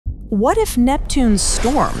What if Neptune's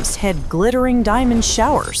storms had glittering diamond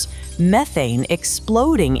showers, methane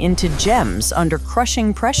exploding into gems under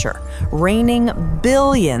crushing pressure, raining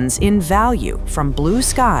billions in value from blue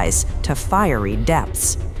skies to fiery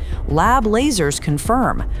depths? Lab lasers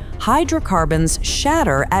confirm hydrocarbons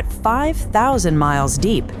shatter at 5,000 miles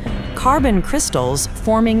deep, carbon crystals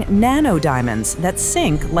forming nanodiamonds that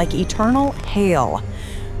sink like eternal hail.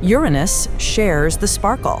 Uranus shares the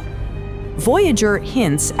sparkle. Voyager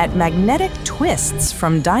hints at magnetic twists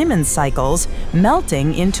from diamond cycles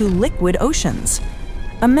melting into liquid oceans.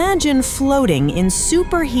 Imagine floating in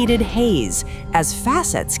superheated haze as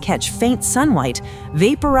facets catch faint sunlight,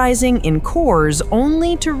 vaporizing in cores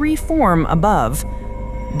only to reform above.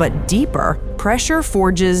 But deeper, pressure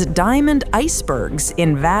forges diamond icebergs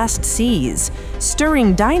in vast seas,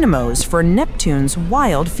 stirring dynamos for Neptune's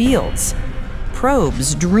wild fields.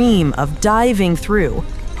 Probes dream of diving through,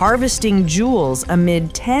 harvesting jewels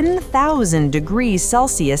amid 10,000 degrees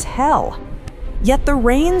Celsius hell. Yet the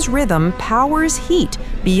rain's rhythm powers heat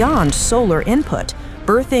beyond solar input,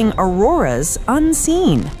 birthing auroras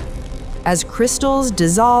unseen. As crystals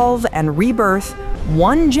dissolve and rebirth,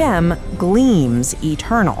 one gem gleams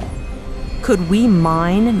eternal. Could we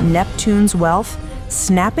mine Neptune's wealth,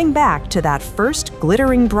 snapping back to that first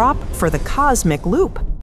glittering drop for the cosmic loop?